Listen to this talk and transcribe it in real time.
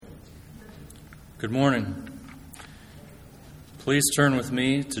Good morning. Please turn with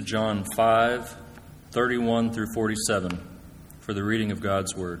me to John 5:31 through 47 for the reading of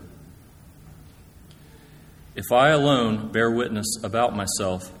God's Word. If I alone bear witness about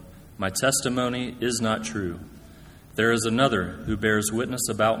myself, my testimony is not true. There is another who bears witness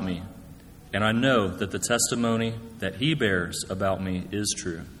about me, and I know that the testimony that he bears about me is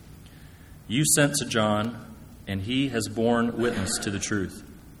true. You sent to John, and he has borne witness to the truth.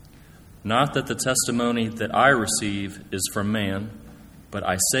 Not that the testimony that I receive is from man, but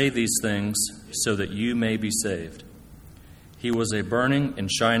I say these things so that you may be saved. He was a burning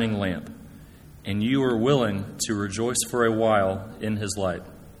and shining lamp, and you were willing to rejoice for a while in his light.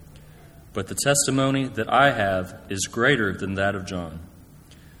 But the testimony that I have is greater than that of John.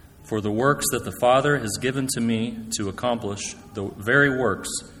 For the works that the Father has given to me to accomplish, the very works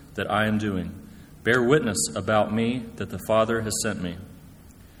that I am doing, bear witness about me that the Father has sent me.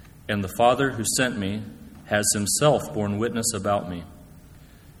 And the Father who sent me has himself borne witness about me.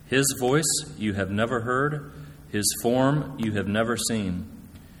 His voice you have never heard, his form you have never seen,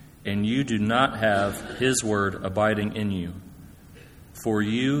 and you do not have his word abiding in you. For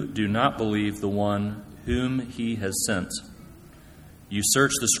you do not believe the one whom he has sent. You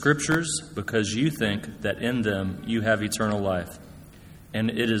search the Scriptures because you think that in them you have eternal life, and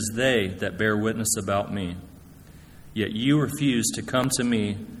it is they that bear witness about me. Yet you refuse to come to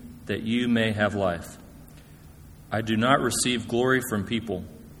me that you may have life. I do not receive glory from people,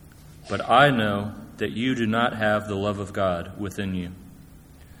 but I know that you do not have the love of God within you.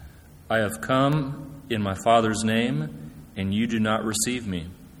 I have come in my Father's name, and you do not receive me.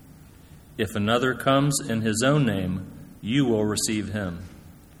 If another comes in his own name, you will receive him.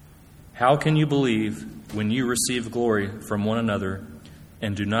 How can you believe when you receive glory from one another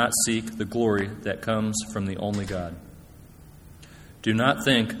and do not seek the glory that comes from the only God? Do not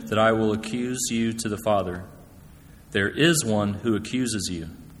think that I will accuse you to the Father. There is one who accuses you,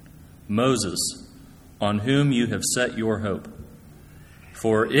 Moses, on whom you have set your hope.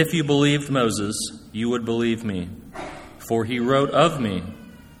 For if you believed Moses, you would believe me, for he wrote of me.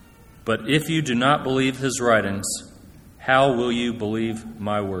 But if you do not believe his writings, how will you believe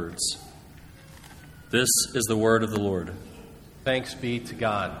my words? This is the word of the Lord. Thanks be to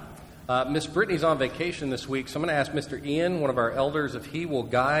God. Miss Brittany's on vacation this week, so I'm going to ask Mr. Ian, one of our elders, if he will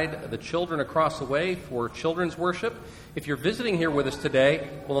guide the children across the way for children's worship. If you're visiting here with us today,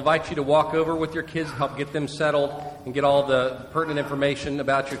 we'll invite you to walk over with your kids, help get them settled, and get all the pertinent information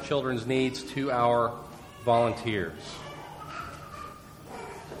about your children's needs to our volunteers.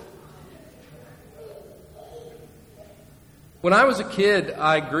 When I was a kid,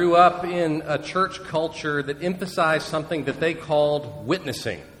 I grew up in a church culture that emphasized something that they called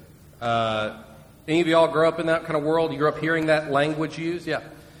witnessing. Any of y'all grow up in that kind of world? You grew up hearing that language used? Yeah.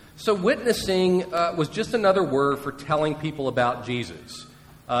 So witnessing was just another word for telling people about Jesus.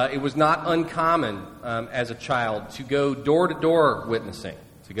 It was not uncommon as a child to go door-to-door witnessing,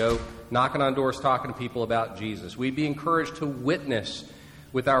 to go knocking on doors talking to people about Jesus. We'd be encouraged to witness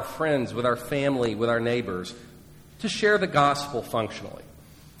with our friends, with our family, with our neighbors, to share the gospel functionally.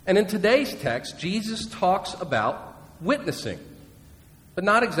 And in today's text, Jesus talks about witnessing, but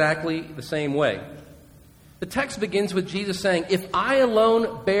not exactly the same way. The text begins with Jesus saying, if I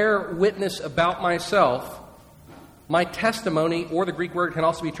alone bear witness about myself, my testimony, or the Greek word can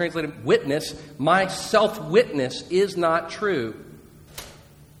also be translated witness, my self-witness is not true.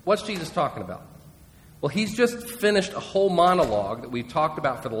 What's Jesus talking about? Well, he's just finished a whole monologue that we've talked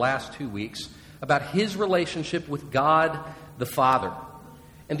about for the last 2 weeks about his relationship with God the Father.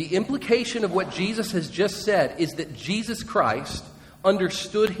 And the implication of what Jesus has just said is that Jesus Christ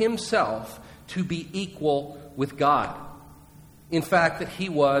understood himself to be equal with God. In fact, that he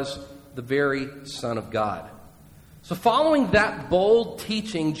was the very Son of God. So following that bold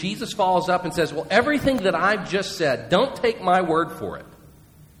teaching, Jesus follows up and says, well, everything that I've just said, don't take my word for it.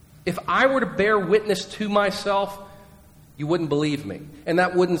 If I were to bear witness to myself, you wouldn't believe me. And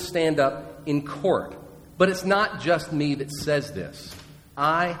that wouldn't stand up in court. But it's not just me that says this.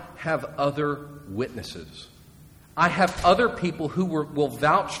 I have other witnesses. I have other people who will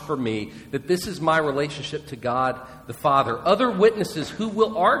vouch for me that this is my relationship to God the Father. Other witnesses who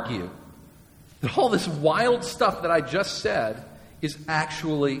will argue that all this wild stuff that I just said is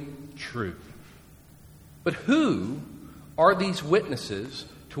actually true. But who are these witnesses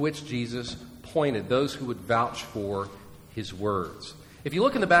to which Jesus pointed, those who would vouch for his words? If you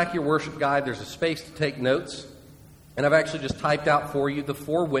look in the back of your worship guide, there's a space to take notes. And I've actually just typed out for you the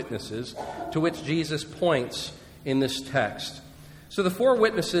 4 witnesses to which Jesus points in this text. So the 4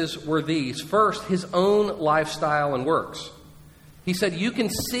 witnesses were these. First, his own lifestyle and works. He said, you can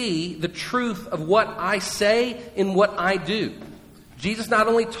see the truth of what I say in what I do. Jesus not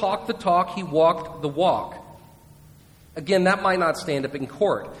only talked the talk, he walked the walk. Again, that might not stand up in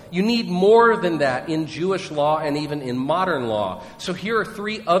court. You need more than that in Jewish law and even in modern law. So here are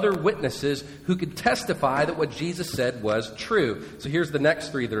 3 other witnesses who could testify that what Jesus said was true. So here's the next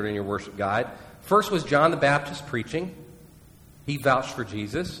 3 that are in your worship guide. First was John the Baptist preaching. He vouched for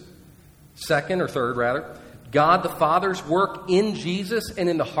Jesus. Second, or third rather, God the Father's work in Jesus and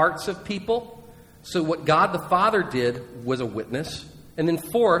in the hearts of people. So what God the Father did was a witness. And then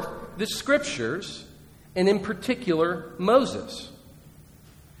fourth, the Scriptures, and in particular, Moses.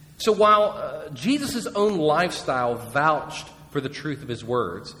 So while Jesus' own lifestyle vouched for the truth of his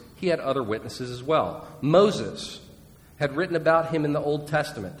words, he had other witnesses as well. Moses had written about him in the Old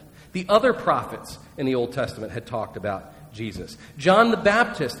Testament. The other prophets in the Old Testament had talked about Jesus. John the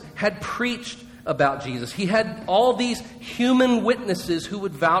Baptist had preached about Jesus. He had all these human witnesses who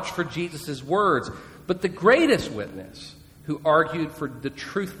would vouch for Jesus' words. But the greatest witness who argued for the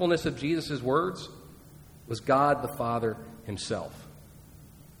truthfulness of Jesus' words was God the Father himself.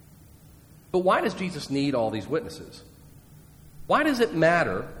 But why does Jesus need all these witnesses? Why does it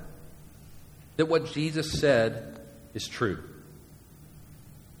matter that what Jesus said is true?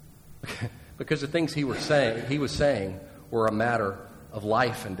 Because the things he was saying were a matter of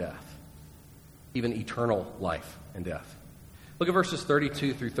life and death. Even eternal life and death. Look at verses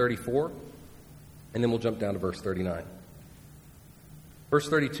 32 through 34, and then we'll jump down to verse 39. Verse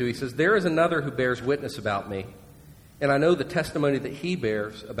 32, he says, "There is another who bears witness about me, and I know the testimony that he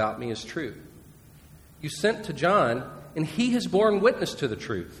bears about me is true. You sent to John, and he has borne witness to the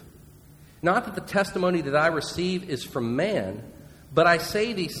truth. Not that the testimony that I receive is from man, but I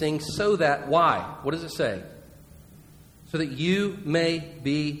say these things so that," why? What does it say? "So that you may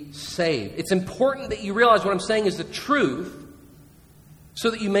be saved." It's important that you realize what I'm saying is the truth,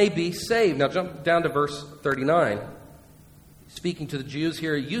 so that you may be saved. Now jump down to verse 39. Speaking to the Jews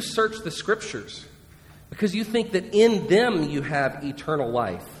here, "You search the Scriptures because you think that in them you have eternal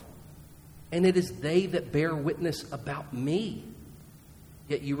life. And it is they that bear witness about me.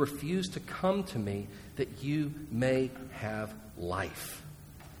 Yet you refuse to come to me that you may have life."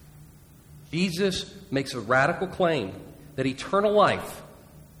 Jesus makes a radical claim that eternal life,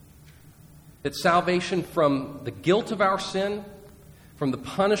 that salvation from the guilt of our sin, from the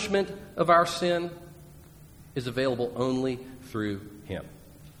punishment of our sin, is available only through him.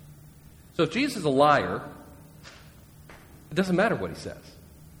 So if Jesus is a liar, it doesn't matter what he says.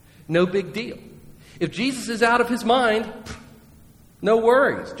 No big deal. If Jesus is out of his mind, no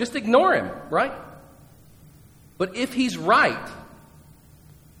worries. Just ignore him, right? But if he's right,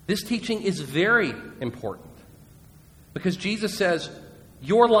 this teaching is very important. Because Jesus says,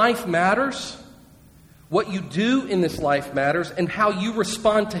 your life matters, what you do in this life matters, and how you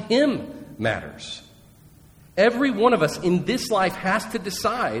respond to him matters. Every one of us in this life has to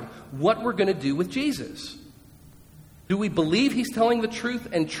decide what we're going to do with Jesus. Do we believe he's telling the truth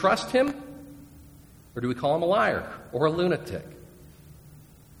and trust him? Or do we call him a liar or a lunatic?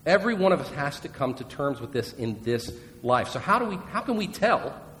 Every one of us has to come to terms with this in this life. So how can we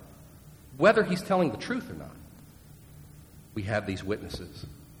tell whether he's telling the truth or not? We have these witnesses.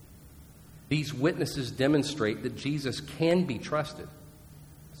 These witnesses demonstrate that Jesus can be trusted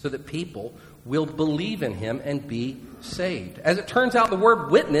so that people will believe in him and be saved. As it turns out, the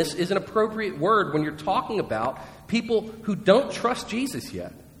word witness is an appropriate word when you're talking about people who don't trust Jesus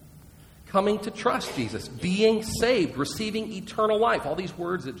yet, coming to trust Jesus, being saved, receiving eternal life, all these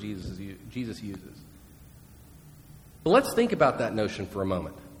words that Jesus uses. But let's think about that notion for a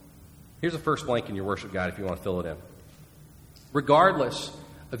moment. Here's the first blank in your worship guide if you want to fill it in. Regardless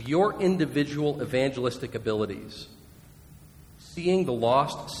of your individual evangelistic abilities, seeing the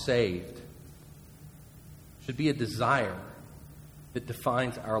lost saved should be a desire that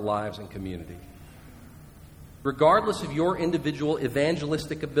defines our lives and community. Regardless of your individual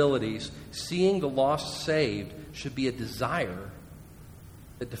evangelistic abilities, seeing the lost saved should be a desire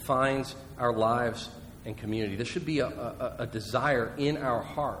that defines our lives and community. This should be a desire in our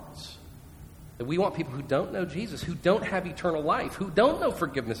hearts. That we want people who don't know Jesus, who don't have eternal life, who don't know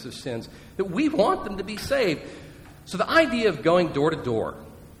forgiveness of sins, that we want them to be saved. So the idea of going door to door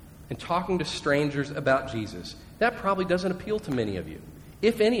and talking to strangers about Jesus, that probably doesn't appeal to many of you,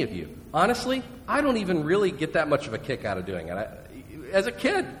 if any of you. Honestly, I don't even really get that much of a kick out of doing it. As a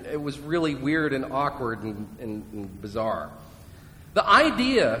kid, it was really weird and awkward and bizarre. The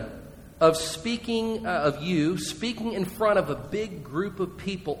idea of speaking in front of a big group of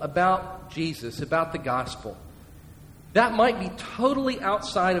people about Jesus, about the gospel, that might be totally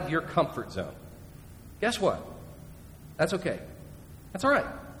outside of your comfort zone. Guess what? That's okay. That's all right.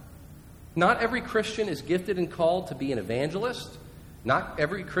 Not every Christian is gifted and called to be an evangelist. Not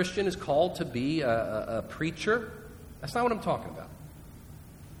every Christian is called to be a preacher. That's not what I'm talking about.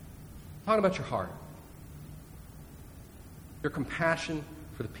 I'm talking about your heart. Your compassion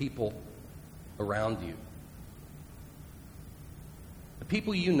for the people around you. The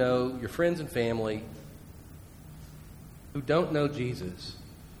people you know, your friends and family, who don't know Jesus.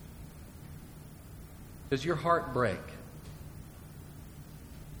 Does your heart break?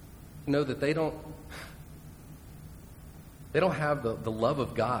 Know that they don't have the love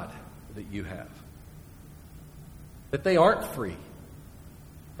of God that you have. That they aren't free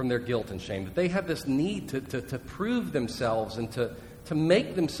from their guilt and shame. That they have this need to prove themselves and to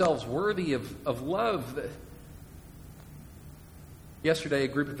make themselves worthy of love. Yesterday, a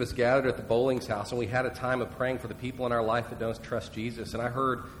group of us gathered at the Bowling's house, and we had a time of praying for the people in our life that don't trust Jesus. And I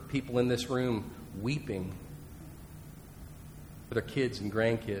heard people in this room weeping for their kids and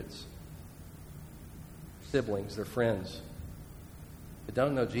grandkids, siblings, their friends that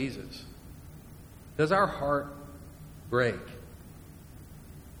don't know Jesus. Does our heart break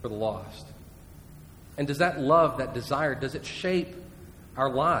for the lost? And does that love, that desire, does it shape our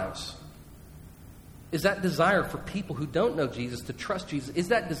lives? Is that desire for people who don't know Jesus to trust Jesus? Is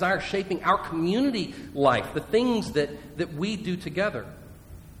that desire shaping our community life, the things that we do together?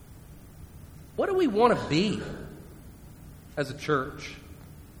 What do we want to be as a church?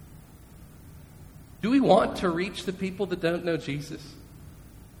 Do we want to reach the people that don't know Jesus?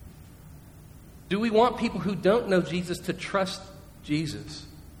 Do we want people who don't know Jesus to trust Jesus?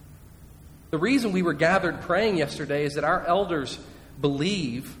 The reason we were gathered praying yesterday is that our elders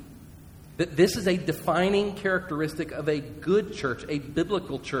believe that this is a defining characteristic of a good church, a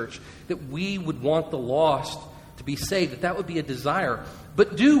biblical church, that we would want the lost to be saved, that would be a desire.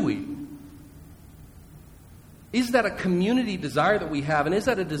 But do we? Is that a community desire that we have, and is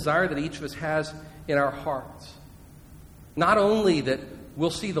that a desire that each of us has in our hearts? Not only that we'll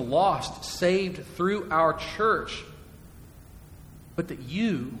see the lost saved through our church, but that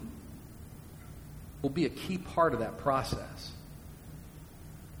you will be a key part of that process.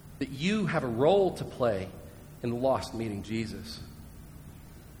 That you have a role to play in the lost meeting Jesus.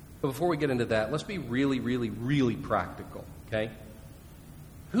 But before we get into that, let's be really, really, really practical, okay?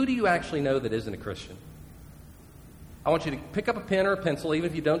 Who do you actually know that isn't a Christian? I want you to pick up a pen or a pencil, even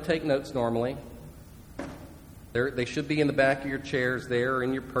if you don't take notes normally. They should be in the back of your chairs there, or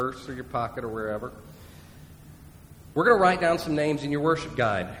in your purse or your pocket or wherever. We're going to write down some names in your worship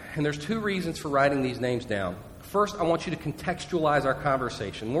guide. And there's two reasons for writing these names down. First, I want you to contextualize our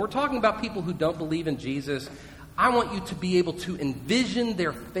conversation. When we're talking about people who don't believe in Jesus, I want you to be able to envision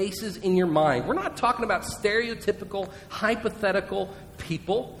their faces in your mind. We're not talking about stereotypical, hypothetical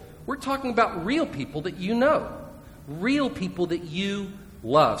people. We're talking about real people that you know. Real people that you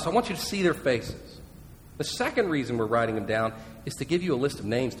love. So I want you to see their faces. The second reason we're writing them down is to give you a list of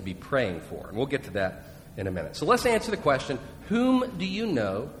names to be praying for. And we'll get to that in a minute. So let's answer the question, whom do you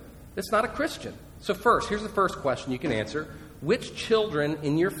know that's not a Christian? So first, here's the first question you can answer. Which children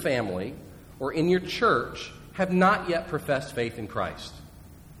in your family or in your church have not yet professed faith in Christ?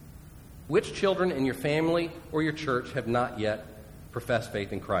 Which children in your family or your church have not yet professed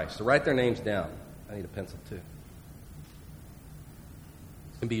faith in Christ? So write their names down. I need a pencil too. It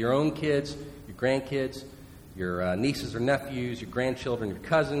can be your own kids, your grandkids, your nieces or nephews, your grandchildren, your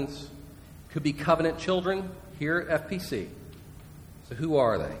cousins. It could be covenant children here at FPC. So who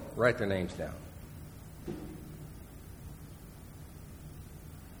are they? Write their names down.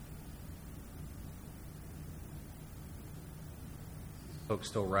 Folks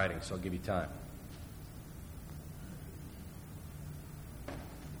still writing, so I'll give you time.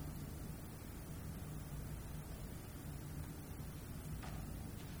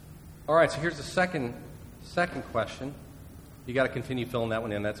 All right, so here's the second question. You got to continue filling that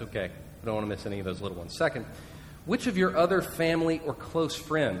one in. That's okay. I don't want to miss any of those little ones. Second, which of your other family or close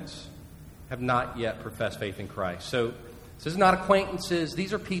friends have not yet professed faith in Christ? So this is not acquaintances.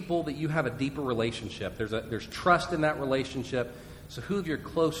 These are people that you have a deeper relationship. There's trust in that relationship. So who of your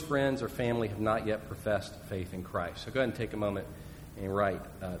close friends or family have not yet professed faith in Christ? So go ahead and take a moment and write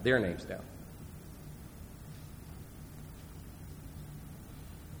their names down.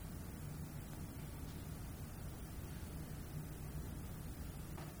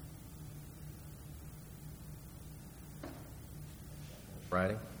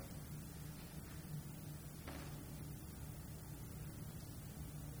 Writing.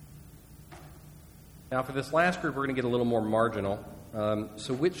 Now, for this last group, we're going to get a little more marginal.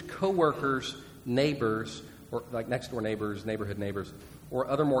 So which coworkers, neighbors, or like next-door neighbors, neighborhood neighbors, or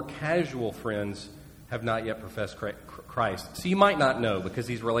other more casual friends have not yet professed Christ. So you might not know because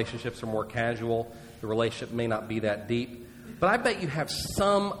these relationships are more casual. The relationship may not be that deep. But I bet you have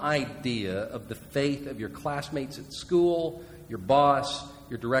some idea of the faith of your classmates at school, your boss,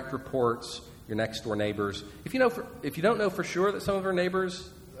 your direct reports, your next-door neighbors. If you don't know for sure that some of our neighbors,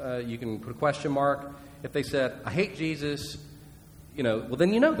 you can put a question mark. If they said, I hate Jesus, well,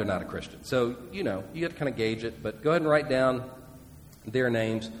 then they're not a Christian. So, you have to kind of gauge it. But go ahead and write down their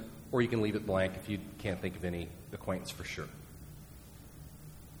names, or you can leave it blank if you can't think of any acquaintance for sure.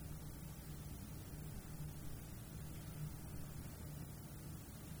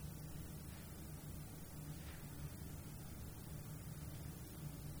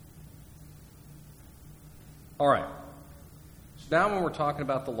 All right. So now when we're talking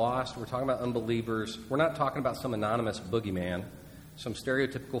about the lost, we're talking about unbelievers, we're not talking about some anonymous boogeyman, some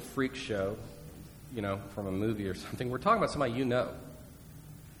stereotypical freak show, from a movie or something. We're talking about somebody you know.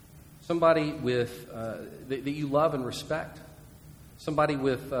 Somebody with that you love and respect. Somebody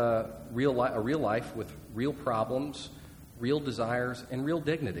with a real life with real problems, real desires, and real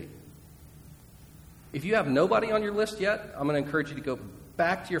dignity. If you have nobody on your list yet, I'm going to encourage you to go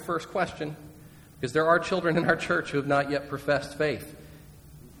back to your first question, because there are children in our church who have not yet professed faith.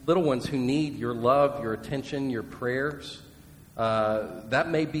 Little ones who need your love, your attention, your prayers. That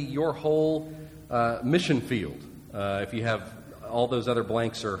may be your whole mission field if you have all those other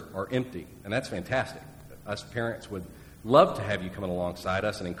blanks are empty. And that's fantastic. Us parents would love to have you coming alongside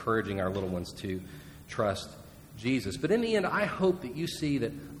us and encouraging our little ones to trust Jesus. But in the end, I hope that you see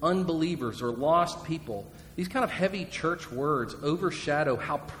that unbelievers or lost people, these kind of heavy church words overshadow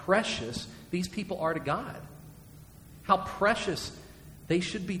how precious these people are to God. How precious they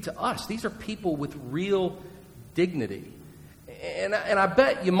should be to us. These are people with real dignity. And I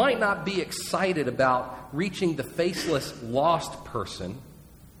bet you might not be excited about reaching the faceless lost person,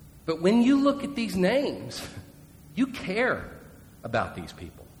 but when you look at these names, you care about these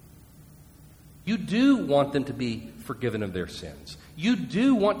people. You do want them to be forgiven of their sins. You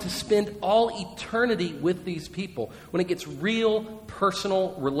do want to spend all eternity with these people. When it gets real,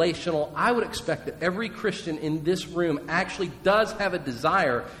 personal, relational, I would expect that every Christian in this room actually does have a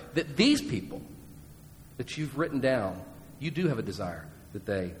desire that these people that you've written down, you do have a desire that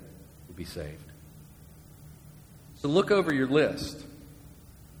they will be saved. So look over your list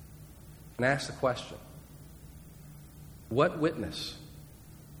and ask the question, what witness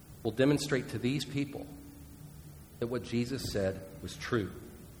will demonstrate to these people that what Jesus said was true?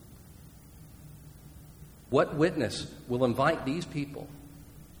 What witness will invite these people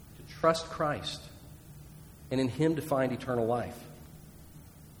to trust Christ and in Him to find eternal life?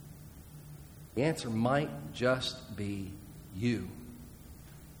 The answer might just be you.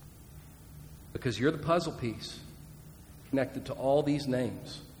 Because you're the puzzle piece connected to all these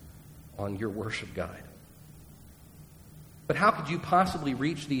names on your worship guide. But how could you possibly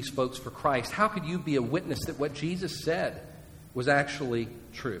reach these folks for Christ? How could you be a witness that what Jesus said was actually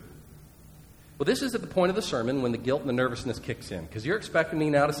true? Well, this is at the point of the sermon when the guilt and the nervousness kicks in. Because you're expecting me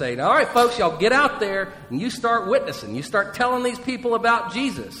now to say, all right, folks, y'all get out there and you start witnessing. You start telling these people about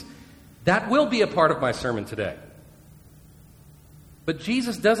Jesus. That will be a part of my sermon today. But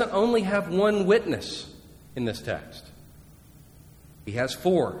Jesus doesn't only have one witness in this text. He has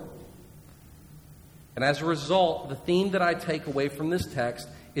 4. And as a result, the theme that I take away from this text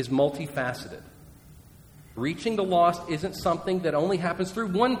is multifaceted. Reaching the lost isn't something that only happens through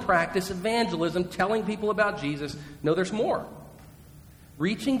one practice, evangelism, telling people about Jesus. No, there's more.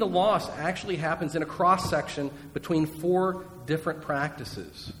 Reaching the lost actually happens in a cross-section between 4 different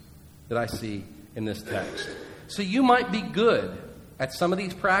practices that I see in this text. So you might be good at some of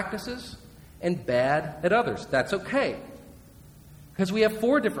these practices and bad at others. That's okay. Because we have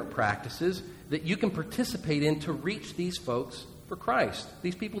 4 different practices that you can participate in to reach these folks for Christ.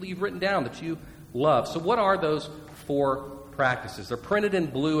 These people that you've written down that you love. So what are those 4 practices? They're printed in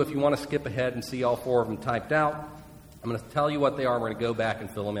blue if you want to skip ahead and see all 4 of them typed out. I'm going to tell you what they are. We're going to go back and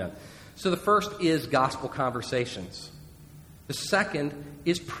fill them in. So the first is gospel conversations. The second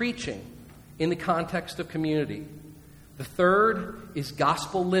is preaching in the context of community. The third is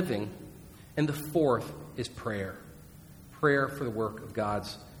gospel living. And the fourth is prayer. Prayer for the work of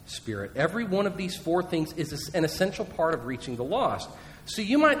God's Spirit. Every one of these 4 things is an essential part of reaching the lost. So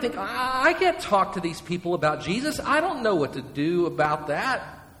you might think, I can't talk to these people about Jesus. I don't know what to do about that.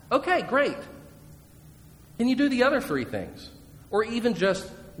 Okay, great. Can you do the other 3 things? Or even just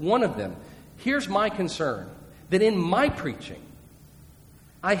one of them? Here's my concern, that in my preaching,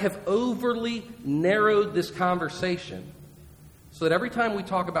 I have overly narrowed this conversation so that every time we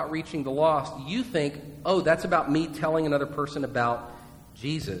talk about reaching the lost, you think, oh, that's about me telling another person about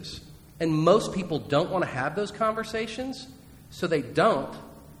Jesus. And most people don't want to have those conversations, so they don't,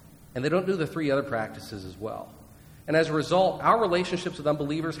 and they don't do the 3 other practices as well. And as a result, our relationships with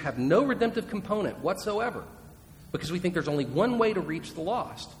unbelievers have no redemptive component whatsoever, because we think there's only one way to reach the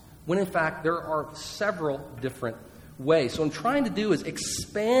lost, when in fact there are several different ways. So what I'm trying to do is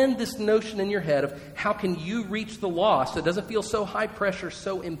expand this notion in your head of how can you reach the lost so it doesn't feel so high pressure,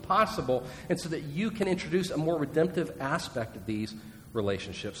 so impossible, and so that you can introduce a more redemptive aspect of these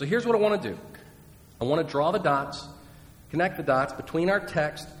relationships. So here's what I want to do. I want to draw the dots, connect the dots between our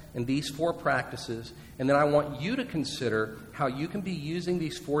text and these 4 practices, and then I want you to consider how you can be using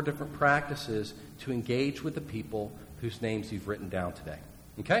these 4 different practices to engage with the people whose names you've written down today.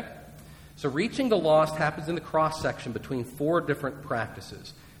 Okay? So reaching the lost happens in the cross-section between 4 different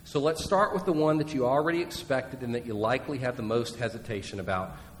practices. So let's start with the one that you already expected and that you likely have the most hesitation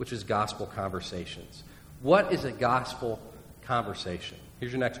about, which is gospel conversations. What is a gospel conversation?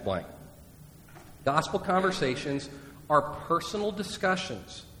 Here's your next blank. Gospel conversations are personal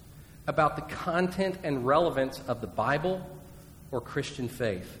discussions about the content and relevance of the Bible or Christian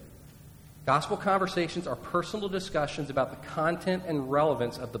faith. Gospel conversations are personal discussions about the content and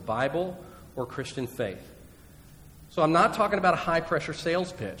relevance of the Bible or Christian faith. So I'm not talking about a high-pressure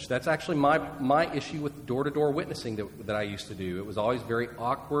sales pitch. That's actually my issue with door-to-door witnessing that I used to do. It was always very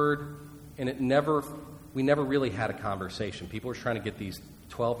awkward, and we never really had a conversation. People were trying to get these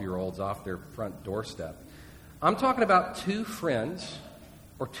 12-year-olds off their front doorstep. I'm talking about 2 friends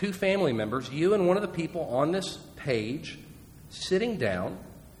or 2 family members, you and one of the people on this page, sitting down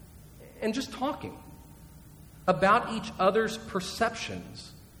and just talking about each other's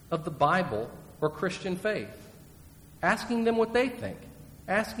perceptions of the Bible or Christian faith. Asking them what they think,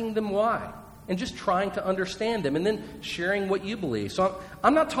 asking them why, and just trying to understand them, and then sharing what you believe. So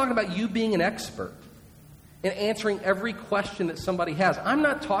I'm not talking about you being an expert and answering every question that somebody has. I'm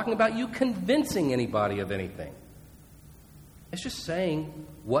not talking about you convincing anybody of anything. It's just saying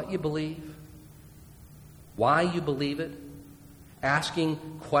what you believe, why you believe it, asking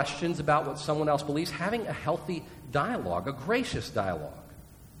questions about what someone else believes, having a healthy dialogue, a gracious dialogue.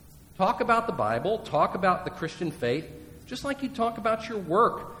 Talk about the Bible, talk about the Christian faith, just like you talk about your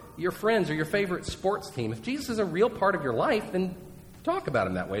work, your friends, or your favorite sports team. If Jesus is a real part of your life, then talk about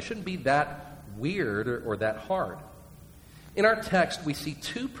him that way. It shouldn't be that weird or that hard. In our text, we see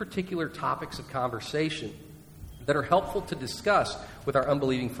 2 particular topics of conversation that are helpful to discuss with our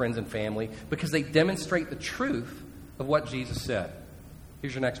unbelieving friends and family because they demonstrate the truth of what Jesus said.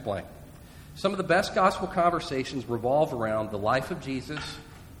 Here's your next blank. Some of the best gospel conversations revolve around the life of Jesus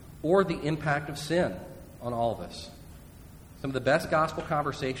or the impact of sin on all of us. Some of the best gospel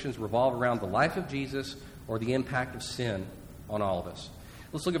conversations revolve around the life of Jesus or the impact of sin on all of us.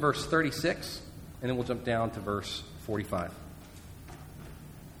 Let's look at verse 36, and then we'll jump down to verse 45.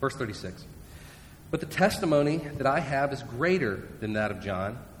 Verse 36. But the testimony that I have is greater than that of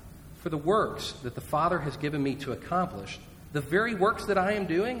John, for the works that the Father has given me to accomplish, the very works that I am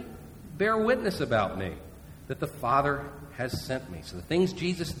doing, bear witness about me, that the Father has sent me. So the things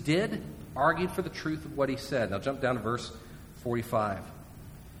Jesus did argued for the truth of what he said. Now jump down to verse 45.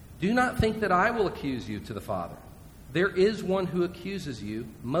 Do not think that I will accuse you to the Father. There is one who accuses you,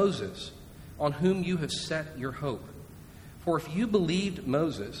 Moses, on whom you have set your hope. For if you believed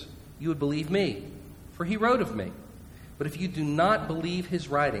Moses, you would believe me, for he wrote of me. But if you do not believe his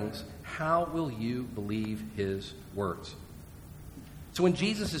writings, how will you believe his words? So when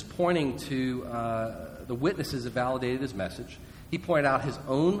Jesus is pointing to the witnesses that validated his message, he pointed out his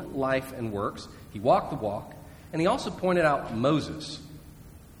own life and works. He walked the walk. And he also pointed out Moses.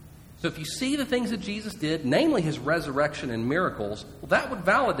 So if you see the things that Jesus did, namely his resurrection and miracles, well, that would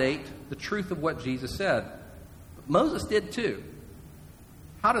validate the truth of what Jesus said. But Moses did too.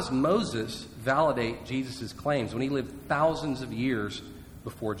 How does Moses validate Jesus' claims when he lived thousands of years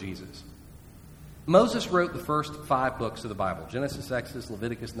before Jesus? Moses wrote the first 5 books of the Bible, Genesis, Exodus,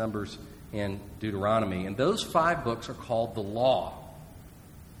 Leviticus, Numbers, and Deuteronomy. And those 5 books are called the Law.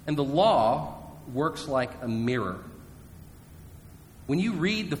 And the Law works like a mirror. When you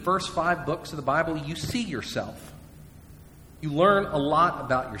read the first 5 books of the Bible, you see yourself. You learn a lot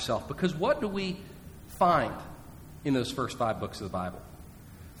about yourself. Because what do we find in those first 5 books of the Bible?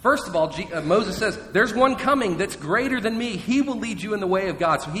 First of all, Moses says, there's one coming that's greater than me. He will lead you in the way of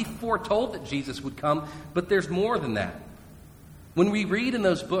God. So he foretold that Jesus would come, but there's more than that. When we read in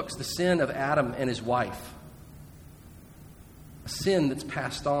those books the sin of Adam and his wife, a sin that's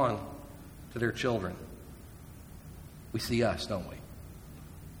passed on to their children, we see us, don't we?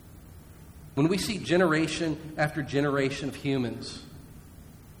 When we see generation after generation of humans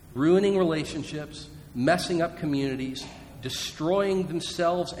ruining relationships, messing up communities, destroying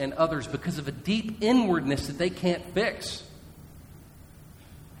themselves and others because of a deep inwardness that they can't fix.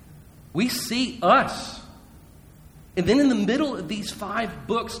 We see us. And then in the middle of these 5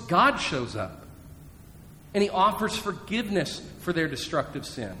 books, God shows up. And he offers forgiveness for their destructive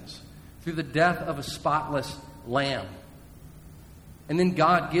sins through the death of a spotless lamb. And then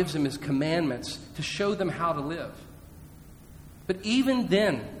God gives them his commandments to show them how to live. But even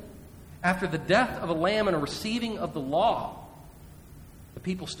then, after the death of a lamb and a receiving of the law, the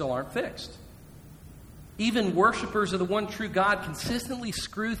people still aren't fixed. Even worshipers of the one true God consistently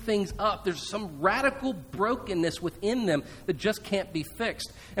screw things up. There's some radical brokenness within them that just can't be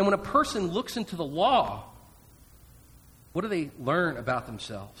fixed. And when a person looks into the law, what do they learn about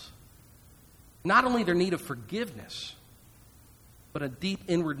themselves? Not only their need of forgiveness, but a deep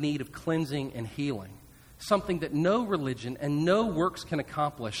inward need of cleansing and healing. Something that no religion and no works can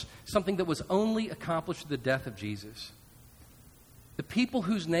accomplish. Something that was only accomplished through the death of Jesus. The people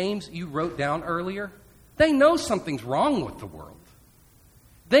whose names you wrote down earlier, they know something's wrong with the world.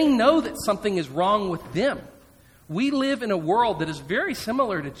 They know that something is wrong with them. We live in a world that is very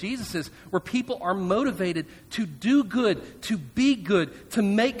similar to Jesus's, where people are motivated to do good, to be good, to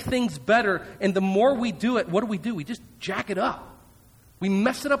make things better. And the more we do it, what do? We just jack it up. We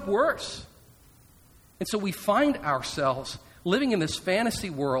mess it up worse. And so we find ourselves living in this fantasy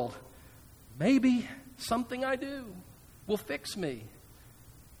world. Maybe something I do will fix me.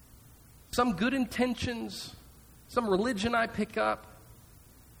 Some good intentions, some religion I pick up.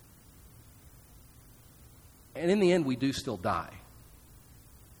 And in the end, we do still die.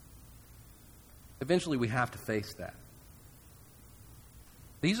 Eventually, we have to face that.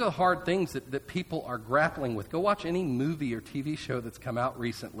 These are the hard things that people are grappling with. Go watch any movie or TV show that's come out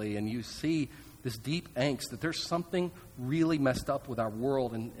recently, and you see this deep angst that there's something really messed up with our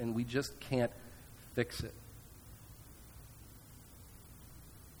world, and we just can't fix it.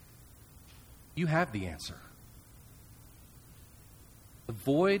 You have the answer. The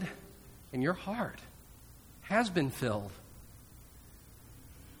void in your heart has been filled.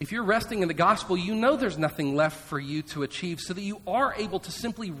 If you're resting in the gospel, you know there's nothing left for you to achieve, so that you are able to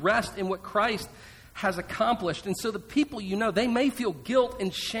simply rest in what Christ has accomplished. And so the people you know, they may feel guilt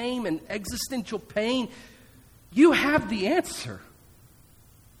and shame and existential pain. You have the answer.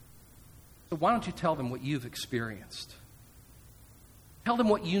 So why don't you tell them what you've experienced? Tell them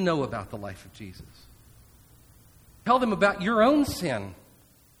what you know about the life of Jesus. Tell them about your own sin,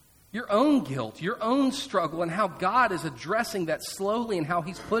 your own guilt, your own struggle, and how God is addressing that slowly, and how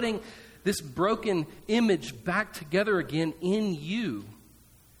he's putting this broken image back together again in you.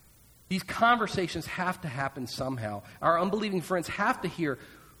 These conversations have to happen somehow. Our unbelieving friends have to hear,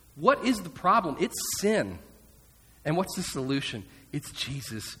 what is the problem? It's sin. And what's the solution? It's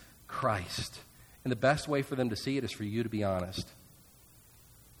Jesus Christ. And the best way for them to see it is for you to be honest.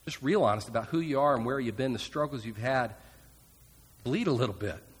 Just real honest about who you are and where you've been, the struggles you've had. Bleed a little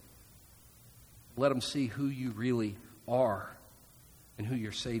bit. Let them see who you really are and who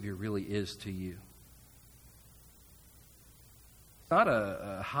your Savior really is to you. It's not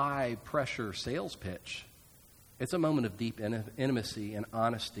a high-pressure sales pitch. It's a moment of deep intimacy and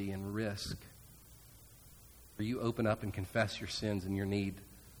honesty and risk, where you open up and confess your sins and your need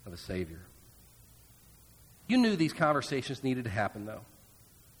of a Savior. You knew these conversations needed to happen, though.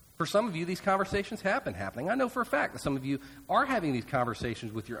 For some of you, these conversations have been happening. I know for a fact that some of you are having these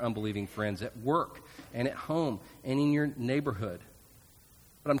conversations with your unbelieving friends at work and at home and in your neighborhood.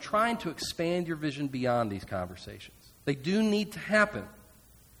 But I'm trying to expand your vision beyond these conversations. They do need to happen.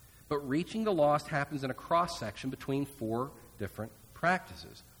 But reaching the lost happens in a cross-section between 4 different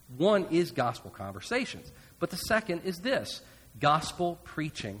practices. One is gospel conversations. But the second is this: gospel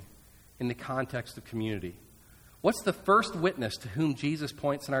preaching in the context of community. What's the first witness to whom Jesus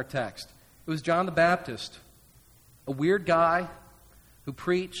points in our text? It was John the Baptist, a weird guy who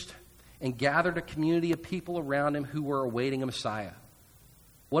preached and gathered a community of people around him who were awaiting a Messiah.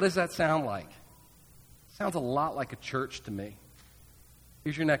 What does that sound like? It sounds a lot like a church to me.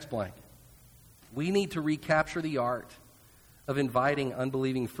 Here's your next blank. We need to recapture the art of inviting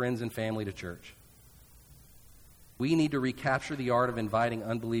unbelieving friends and family to church. We need to recapture the art of inviting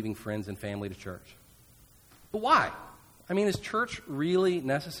unbelieving friends and family to church. But why? I mean, is church really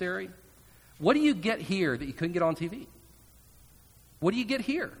necessary? What do you get here that you couldn't get on TV? What do you get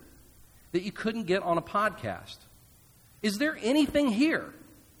here that you couldn't get on a podcast? Is there anything here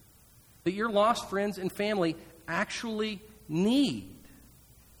that your lost friends and family actually need?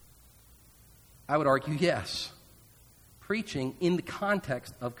 I would argue yes. Preaching in the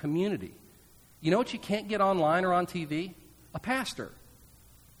context of community. You know what you can't get online or on TV? A pastor.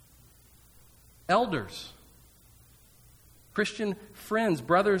 Elders. Christian friends,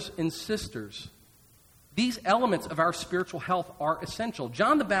 brothers and sisters, these elements of our spiritual health are essential.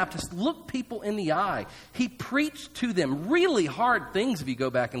 John the Baptist looked people in the eye. He preached to them really hard things if you go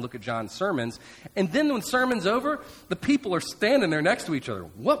back and look at John's sermons. And then when the sermon's over, the people are standing there next to each other.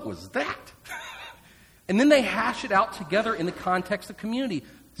 What was that? And then they hash it out together in the context of community.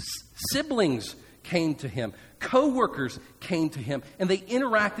 Siblings came to him. Co-workers came to him. And they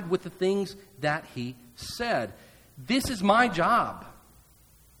interacted with the things that he said. This is my job.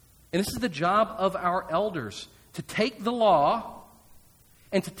 And this is the job of our elders, to take the law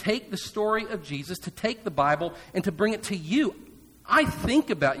and to take the story of Jesus, to take the Bible and to bring it to you. I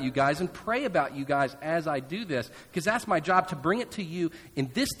think about you guys and pray about you guys as I do this, because that's my job, to bring it to you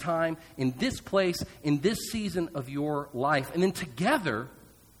in this time, in this place, in this season of your life. And then together,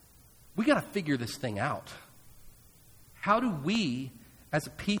 we got to figure this thing out. How do we, as a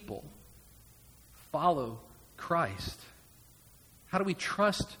people, follow Christ? How do we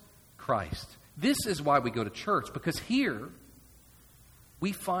trust Christ? This is why we go to church, because here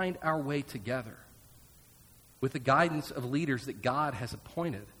we find our way together with the guidance of leaders that God has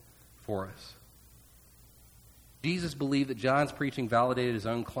appointed for us. Jesus believed that John's preaching validated his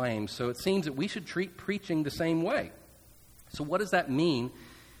own claims, so it seems that we should treat preaching the same way. So what does that mean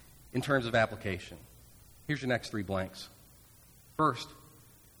in terms of application? Here's your next 3 blanks. First,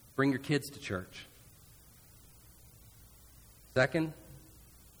 bring your kids to church. Second,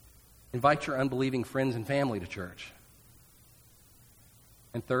 invite your unbelieving friends and family to church.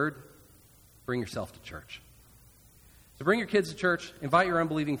 And third, bring yourself to church. So bring your kids to church, invite your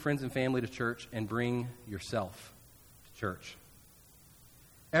unbelieving friends and family to church, and bring yourself to church.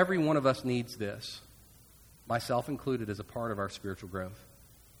 Every one of us needs this, myself included, as a part of our spiritual growth.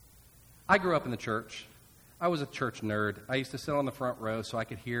 I grew up in the church. I was a church nerd. I used to sit on the front row so I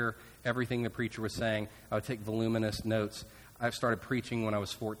could hear everything the preacher was saying. I would take voluminous notes. I started preaching when I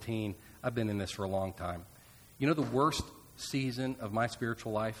was 14. I've been in this for a long time. You know, the worst season of my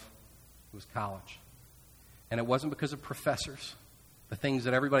spiritual life was college. And it wasn't because of professors, the things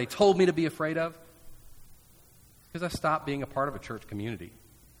that everybody told me to be afraid of. It's because I stopped being a part of a church community.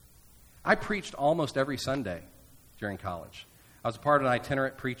 I preached almost every Sunday during college. I was a part of an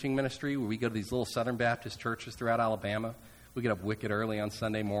itinerant preaching ministry where we go to these little Southern Baptist churches throughout Alabama. We get up wicked early on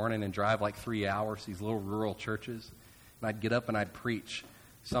Sunday morning and drive like 3 hours, these little rural churches. And I'd get up and I'd preach.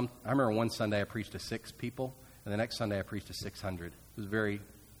 I remember one Sunday I preached to 6 people, and the next Sunday I preached to 600. It was very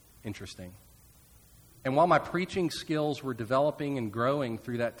interesting. And while my preaching skills were developing and growing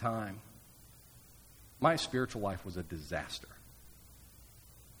through that time, my spiritual life was a disaster.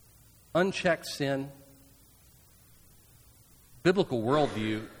 Unchecked sin, biblical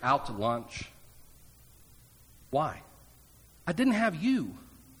worldview out to lunch. Why? I didn't have you.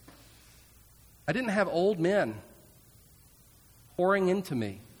 I didn't have old men pouring into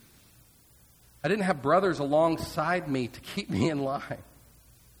me. I didn't have brothers alongside me to keep me in line.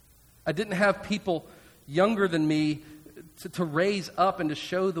 I didn't have people younger than me to raise up and to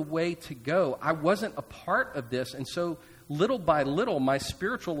show the way to go. I wasn't a part of this, and so little by little, my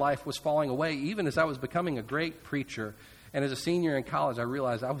spiritual life was falling away, even as I was becoming a great preacher. And as a senior in college, I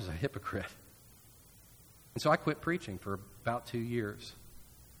realized I was a hypocrite. And so I quit preaching for about 2 years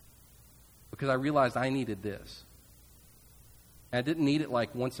because I realized I needed this. And I didn't need it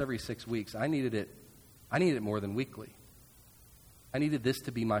like once every 6 weeks. I needed it more than weekly. I needed this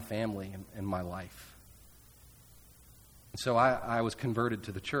to be my family and my life. And so I was converted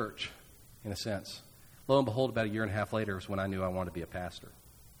to the church, in a sense. Lo and behold, about 1.5 years later was when I knew I wanted to be a pastor.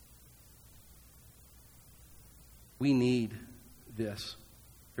 We need this,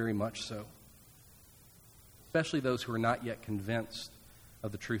 very much so. Especially those who are not yet convinced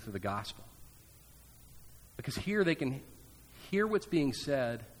of the truth of the gospel. Because here they can hear what's being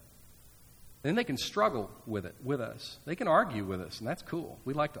said, and then they can struggle with it, with us. They can argue with us, and that's cool.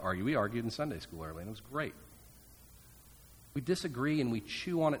 We like to argue. We argued in Sunday school early, and it was great. We disagree, and we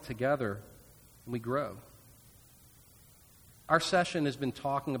chew on it together, and we grow. Our session has been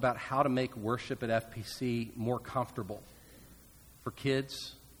talking about how to make worship at FPC more comfortable for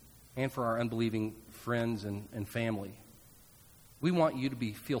kids and for our unbelieving friends and family. We want you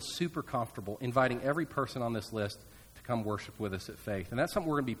to feel super comfortable inviting every person on this list to come worship with us at Faith. And that's something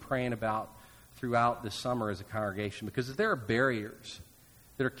we're going to be praying about throughout this summer as a congregation, because there are barriers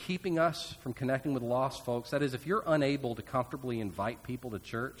that are keeping us from connecting with lost folks. That is, if you're unable to comfortably invite people to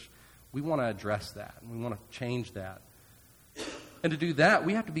church, we want to address that. And we want to change that. And to do that,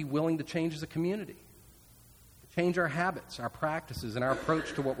 we have to be willing to change as a community. Change our habits, our practices, and our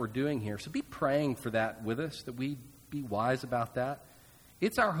approach to what we're doing here. So be praying for that with us, that we be wise about that.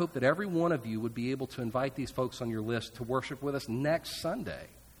 It's our hope that every one of you would be able to invite these folks on your list to worship with us next Sunday,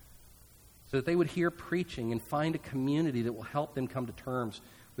 so that they would hear preaching and find a community that will help them come to terms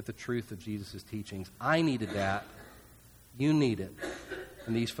with the truth of Jesus' teachings. I needed that. You need it.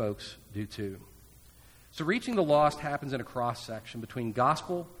 And these folks do too. So reaching the lost happens in a cross-section between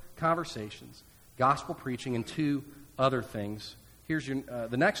gospel conversations, gospel preaching, and two other things. Here's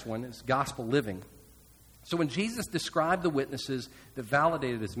the next one is gospel living. So when Jesus described the witnesses that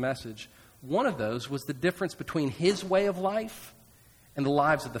validated his message, one of those was the difference between his way of life and the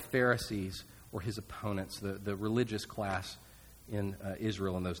lives of the Pharisees, or his opponents, the religious class in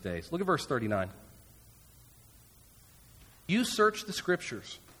Israel in those days. Look at verse 39. You search the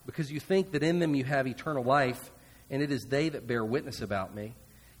Scriptures because you think that in them you have eternal life, and it is they that bear witness about me.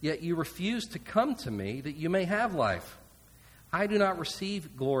 Yet you refuse to come to me that you may have life. I do not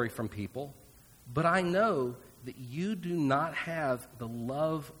receive glory from people, but I know that you do not have the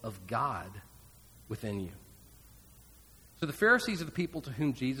love of God within you. So the Pharisees are the people to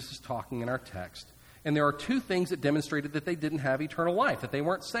whom Jesus is talking in our text. And there are two things that demonstrated that they didn't have eternal life, that they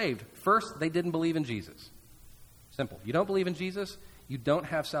weren't saved. First, they didn't believe in Jesus. Simple. You don't believe in Jesus, you don't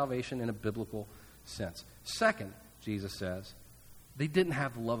have salvation in a biblical sense. Second, Jesus says, they didn't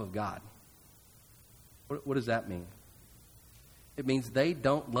have the love of God. What does that mean? It means they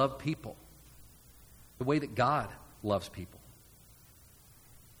don't love people the way that God loves people.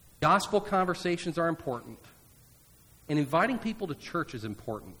 Gospel conversations are important, and inviting people to church is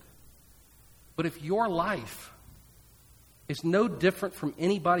important. But if your life is no different from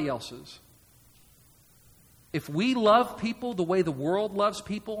anybody else's, if we love people the way the world loves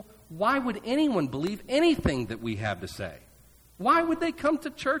people, why would anyone believe anything that we have to say? Why would they come to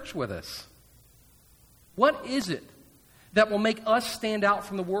church with us? What is it that will make us stand out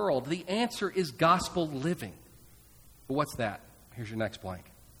from the world? The answer is gospel living. But what's that? Here's your next blank.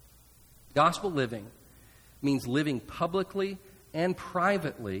 Gospel living means living publicly and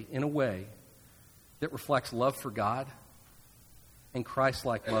privately in a way that reflects love for God and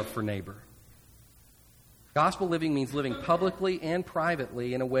Christ-like love for neighbor. Gospel living means living publicly and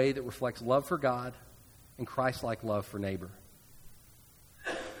privately in a way that reflects love for God and Christ-like love for neighbor.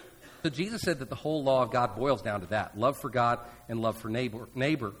 So Jesus said that the whole law of God boils down to that, love for God and love for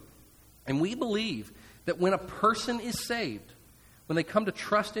neighbor. And we believe that when a person is saved, when they come to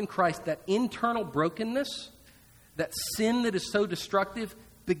trust in Christ, that internal brokenness, that sin that is so destructive,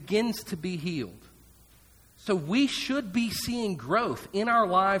 begins to be healed. So we should be seeing growth in our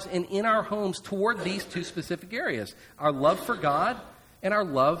lives and in our homes toward these two specific areas, our love for God and our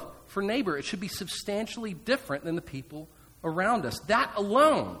love for neighbor. It should be substantially different than the people around us. That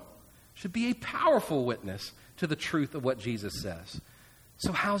alone should be a powerful witness to the truth of what Jesus says.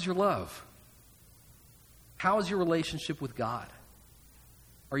 So how's your love? How is your relationship with God?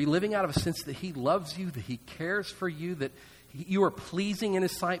 Are you living out of a sense that He loves you, that He cares for you, that you are pleasing in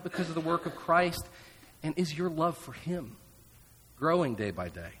His sight because of the work of Christ? And is your love for Him growing day by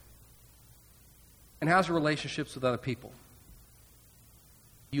day? And how's your relationships with other people?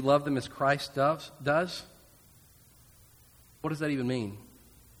 You love them as Christ does? What does that even mean?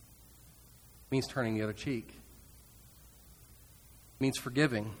 It means turning the other cheek. It means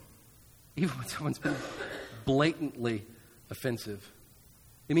forgiving, even when someone's been blatantly offensive.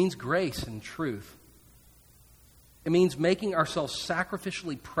 It means grace and truth. It means making ourselves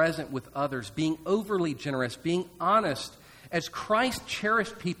sacrificially present with others, being overly generous, being honest, as Christ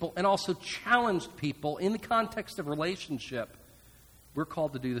cherished people and also challenged people in the context of relationship. We're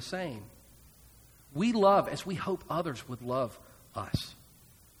called to do the same. We love as we hope others would love us.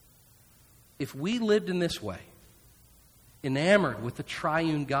 If we lived in this way, enamored with the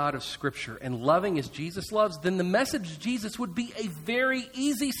triune God of Scripture and loving as Jesus loves, then the message of Jesus would be a very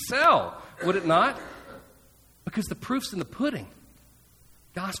easy sell, would it not? Because the proof's in the pudding.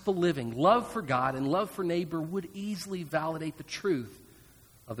 Gospel living, love for God and love for neighbor would easily validate the truth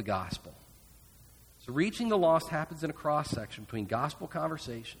of the gospel. So reaching the lost happens in a cross-section between gospel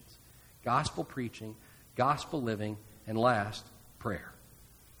conversations, gospel preaching, gospel living, and last, prayer.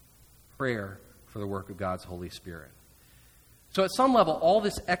 Prayer for the work of God's Holy Spirit. So at some level, all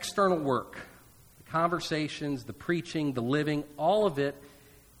this external work, the conversations, the preaching, the living, all of it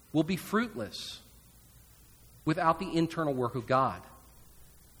will be fruitless without the internal work of God.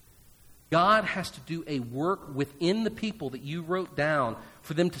 God has to do a work within the people that you wrote down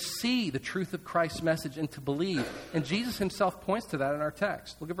for them to see the truth of Christ's message and to believe. And Jesus Himself points to that in our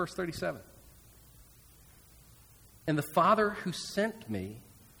text. Look at verse 37. And the Father who sent me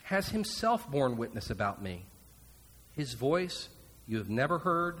has Himself borne witness about me. His voice you have never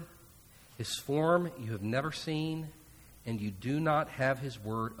heard, His form you have never seen, and you do not have his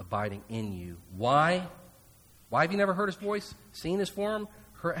word abiding in you. Why? Why have you never heard his voice, seen his form,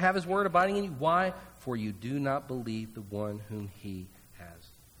 have his word abiding in you? Why? For you do not believe the one whom he has.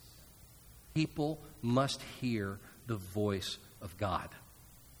 People must hear the voice of God.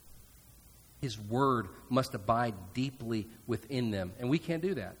 His word must abide deeply within them. And we can't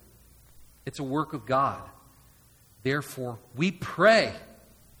do that. It's a work of God. Therefore, we pray.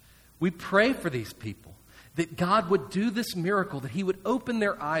 We pray for these people. That God would do this miracle, that he would open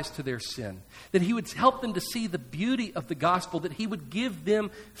their eyes to their sin, that he would help them to see the beauty of the gospel, that he would give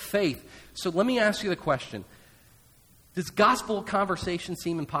them faith. So let me ask you the question. Does gospel conversation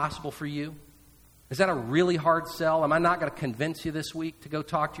seem impossible for you? Is that a really hard sell? Am I not going to convince you this week to go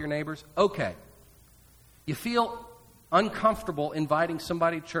talk to your neighbors? Okay. You feel uncomfortable inviting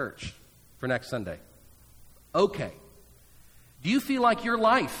somebody to church for next Sunday? Okay. Do you feel like your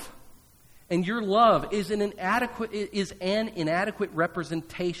life and your love is an inadequate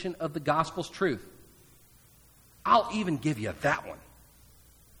representation of the gospel's truth? I'll even give you that one.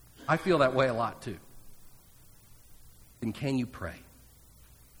 I feel that way a lot too. Then can you pray?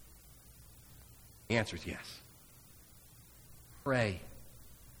 The answer is yes. Pray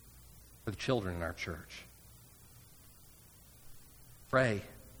for the children in our church. Pray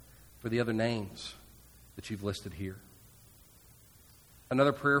for the other names that you've listed here.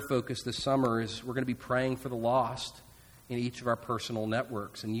 Another prayer focus this summer is we're going to be praying for the lost in each of our personal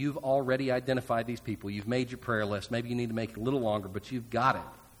networks. And you've already identified these people. You've made your prayer list. Maybe you need to make it a little longer, but you've got it.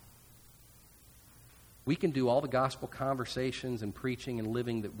 We can do all the gospel conversations and preaching and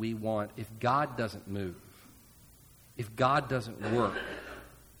living that we want. If God doesn't move, if God doesn't work,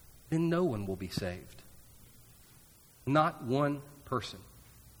 then no one will be saved. Not one person.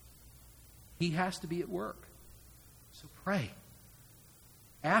 He has to be at work. So pray.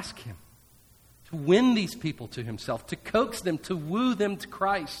 Ask him to win these people to himself, to coax them, to woo them to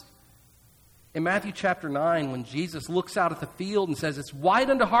Christ. In Matthew chapter 9, when Jesus looks out at the field and says, it's white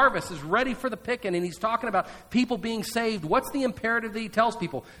unto harvest, it's ready for the picking, and he's talking about people being saved, what's the imperative that he tells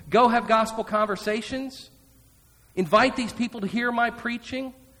people? Go have gospel conversations? Invite these people to hear my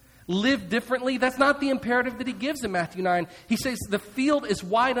preaching? Live differently? That's not the imperative that he gives in Matthew 9. He says, the field is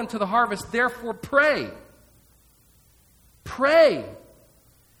white unto the harvest, therefore pray. Pray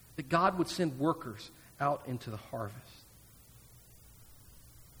that God would send workers out into the harvest.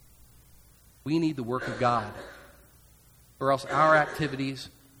 We need the work of God, or else our activities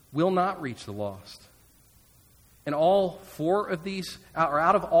will not reach the lost. And out of all four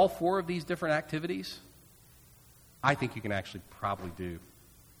of these different activities, I think you can actually probably do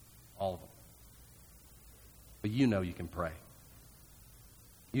all of them. But you know you can pray.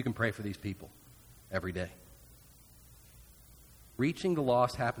 You can pray for these people every day. Reaching the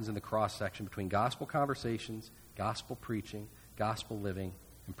lost happens in the cross-section between gospel conversations, gospel preaching, gospel living,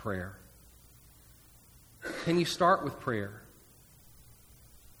 and prayer. Can you start with prayer?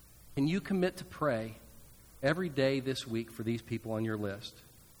 Can you commit to pray every day this week for these people on your list?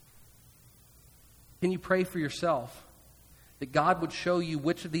 Can you pray for yourself that God would show you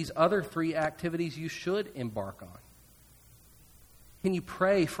which of these other three activities you should embark on? Can you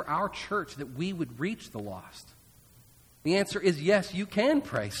pray for our church that we would reach the lost? The answer is yes, you can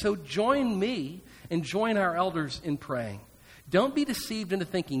pray. So join me and join our elders in praying. Don't be deceived into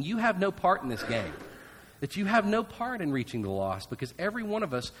thinking you have no part in this game, that you have no part in reaching the lost, because every one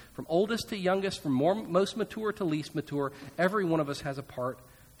of us, from oldest to youngest, from most mature to least mature, every one of us has a part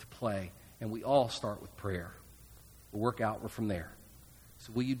to play, and we all start with prayer. We'll work outward from there.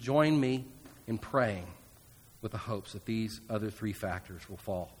 So will you join me in praying with the hopes that these other three factors will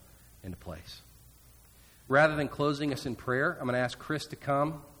fall into place? Rather than closing us in prayer, I'm going to ask Chris to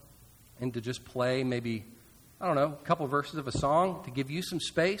come and to just play maybe, a couple verses of a song to give you some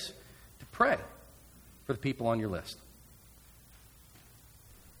space to pray for the people on your list.